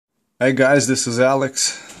Hey guys, this is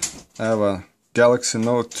Alex. I have a Galaxy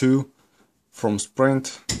Note 2 from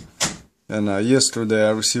Sprint, and yesterday I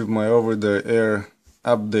received my over-the-air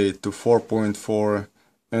update to 4.4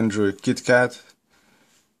 Android Kitkat.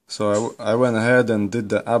 So I went ahead and did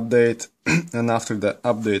the update, and after the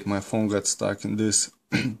update my phone got stuck in this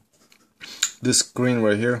this screen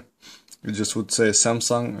right here. It just would say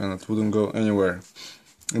Samsung and it wouldn't go anywhere.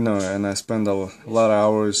 And I spent a lot of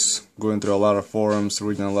hours going through a lot of forums,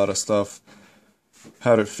 reading a lot of stuff,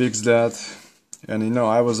 how to fix that, and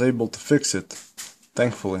I was able to fix it,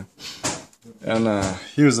 thankfully. And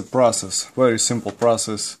here's the process, very simple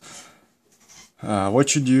process.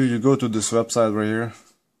 What you do, you go to this website right here,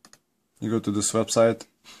 you go to this website,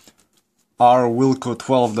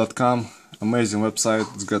 rwilco12.com, amazing website,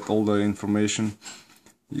 it's got all the information.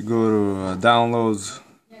 You go to downloads,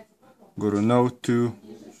 go to Note 2,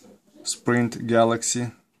 Sprint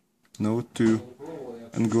Galaxy Note 2,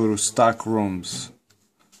 and go to stock ROMs,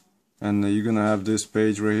 and you're gonna have this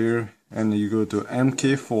page right here, and you go to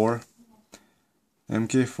MK4,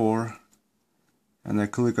 and I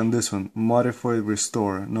click on this one, modify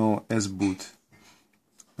restore, no S-boot,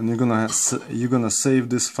 and you're gonna save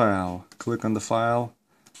this file. Click on the file,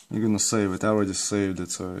 you're gonna save it. I already saved it,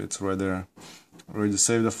 so it's right there. Already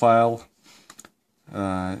saved the file.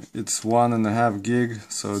 It's 1.5 gig,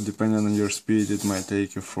 so depending on your speed it might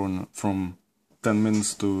take you from 10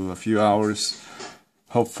 minutes to a few hours,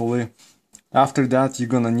 hopefully. After that you're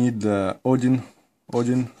gonna need the Odin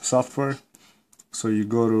software, so you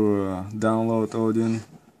go to download Odin.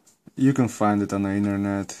 You can find it on the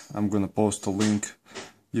internet, I'm gonna post a link.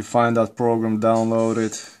 You find that program, download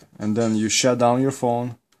it, and then you shut down your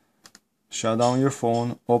phone,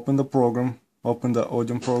 open the program, open the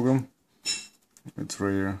Odin program. It's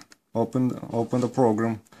right here. Open the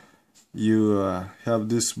program. You have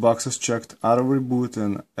these boxes checked: auto reboot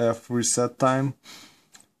and F reset time.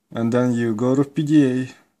 And then you go to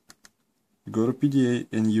PDA.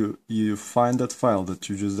 And you find that file that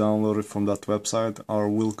you just downloaded from that website,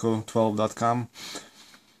 rwilco12.com.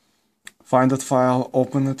 Find that file,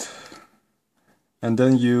 open it, and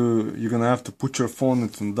then you're gonna have to put your phone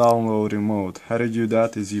into downloading mode. How to do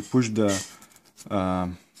that is you push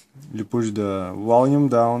the volume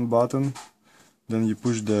down button, then you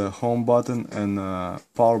push the home button and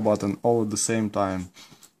power button all at the same time.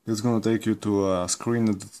 It's gonna take you to a screen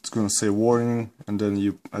that's gonna say warning, and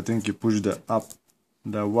then I think you push the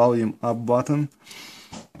volume up button,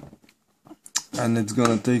 and it's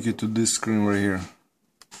gonna take you to this screen right here.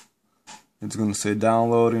 It's gonna say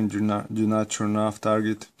downloading, do not turn off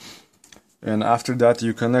target. And after that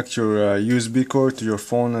you connect your USB cord to your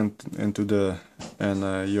phone and to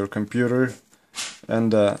your computer,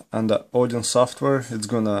 and the Odin software,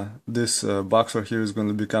 this box right here is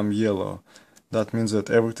gonna become yellow. That means that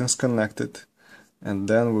everything's connected, and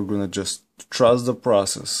then we're gonna just trust the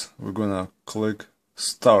process. We're gonna click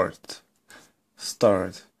start,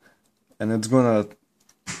 and it's gonna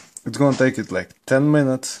take it like 10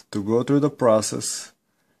 minutes to go through the process.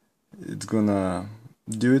 It's gonna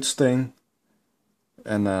do its thing.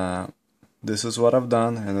 And this is what I've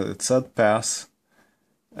done, and it said pass,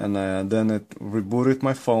 and then it rebooted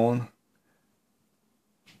my phone,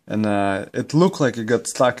 and it looked like it got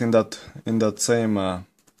stuck in that same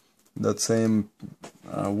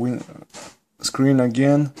screen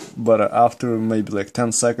again, but after maybe like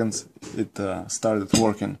 10 seconds it started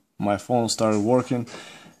working. My phone started working,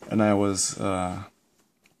 and I was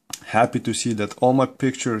happy to see that all my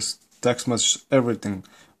pictures, text messages, everything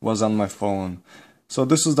was on my phone. So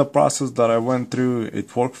this is the process that I went through.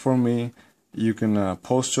 It worked for me. You can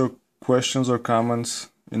post your questions or comments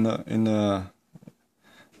in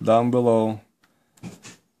down below.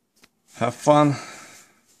 Have fun.